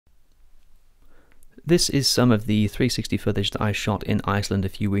This is some of the 360 footage that I shot in Iceland a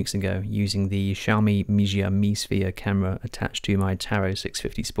few weeks ago using the Xiaomi Mijia Mi Sphere camera attached to my Taro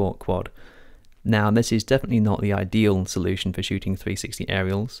 650 Sport quad. Now, this is definitely not the ideal solution for shooting 360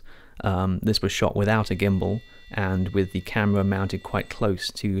 aerials. This was shot without a gimbal and with the camera mounted quite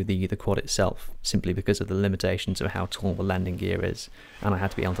close to the quad itself, simply because of the limitations of how tall the landing gear is, and I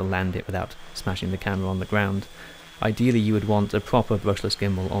had to be able to land it without smashing the camera on the ground. Ideally, you would want a proper brushless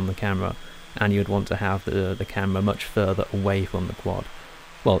gimbal on the camera, and you would want to have the camera much further away from the quad.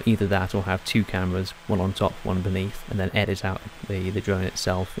 Well, either that or have two cameras, one on top, one beneath, and then edit out the drone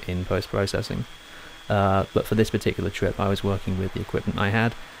itself in post-processing. But for this particular trip I was working with the equipment I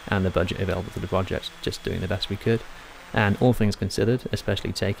had and the budget available for the project, just doing the best we could. And all things considered,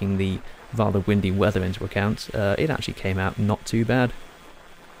 especially taking the rather windy weather into account, it actually came out not too bad.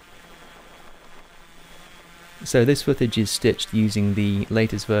 So this footage is stitched using the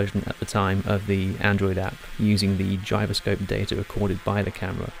latest version at the time of the Android app, using the gyroscope data recorded by the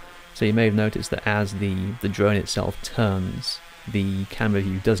camera. So you may have noticed that as the drone itself turns, the camera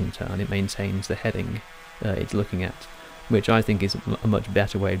view doesn't turn, it maintains the heading it's looking at, which I think is a much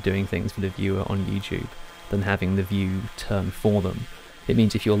better way of doing things for the viewer on YouTube than having the view turn for them. It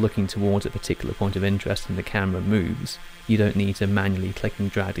means if you're looking towards a particular point of interest and the camera moves, you don't need to manually click and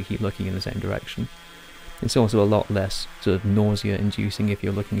drag to keep looking in the same direction. It's also a lot less sort of nausea-inducing if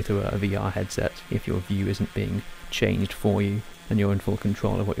you're looking through a VR headset, if your view isn't being changed for you and you're in full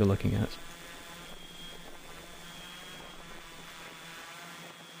control of what you're looking at.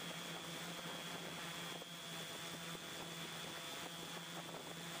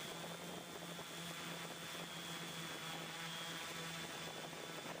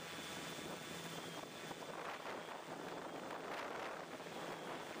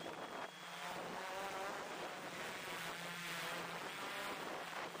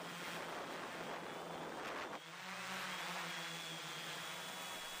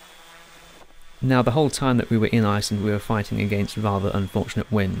 Now, the whole time that we were in Iceland we were fighting against rather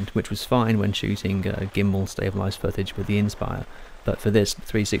unfortunate wind, which was fine when shooting gimbal stabilised footage with the Inspire, but for this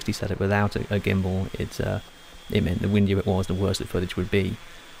 360 setup without a gimbal, it meant the windier it was, the worse the footage would be.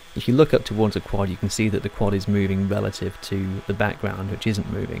 If you look up towards the quad, you can see that the quad is moving relative to the background, which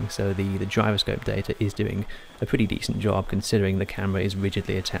isn't moving, so the gyroscope data is doing a pretty decent job considering the camera is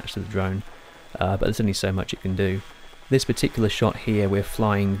rigidly attached to the drone, but there's only so much it can do. This particular shot here, we're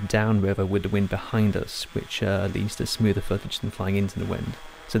flying downriver with the wind behind us, which leads to smoother footage than flying into the wind.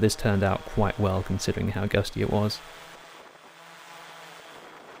 So this turned out quite well considering how gusty it was.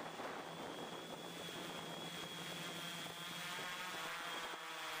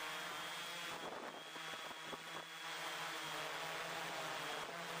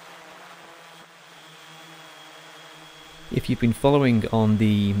 If you've been following on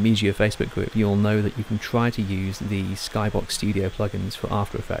the Mijia Facebook group, you'll know that you can try to use the Skybox Studio plugins for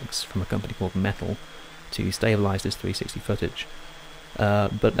After Effects from a company called Metal to stabilise this 360 footage.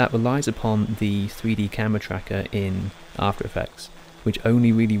 But that relies upon the 3D camera tracker in After Effects, which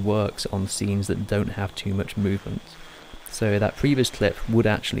only really works on scenes that don't have too much movement. So that previous clip would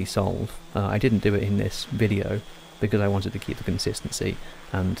actually solve. I didn't do it in this video because I wanted to keep the consistency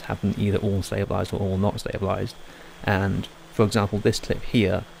and have them either all stabilised or all not stabilised. And for example, this clip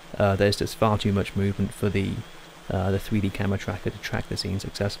here, there's just far too much movement for the 3D camera tracker to track the scene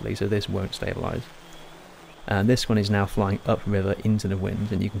successfully, so this won't stabilise. And this one is now flying upriver into the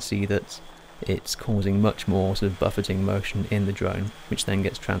wind, and you can see that it's causing much more sort of buffeting motion in the drone, which then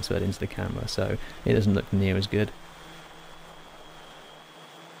gets transferred into the camera, so it doesn't look near as good.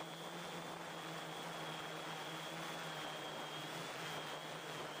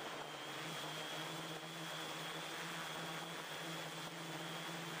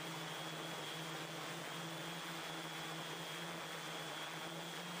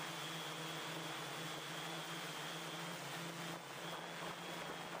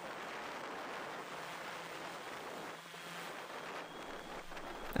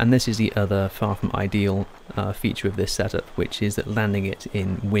 And this is the other far from ideal feature of this setup, which is that landing it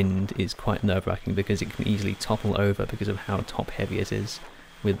in wind is quite nerve-wracking because it can easily topple over because of how top-heavy it is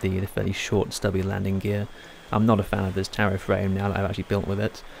with the fairly short, stubby landing gear. I'm not a fan of this Taro frame now that I've actually built with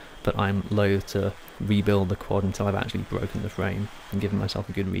it, but I'm loath to rebuild the quad until I've actually broken the frame and given myself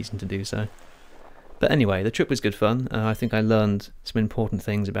a good reason to do so. But anyway, the trip was good fun. I think I learned some important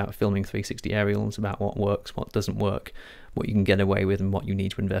things about filming 360 aerials, about what works, what doesn't work, what you can get away with and what you need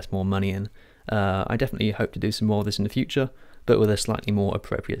to invest more money in. I definitely hope to do some more of this in the future, but with a slightly more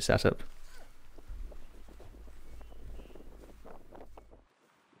appropriate setup.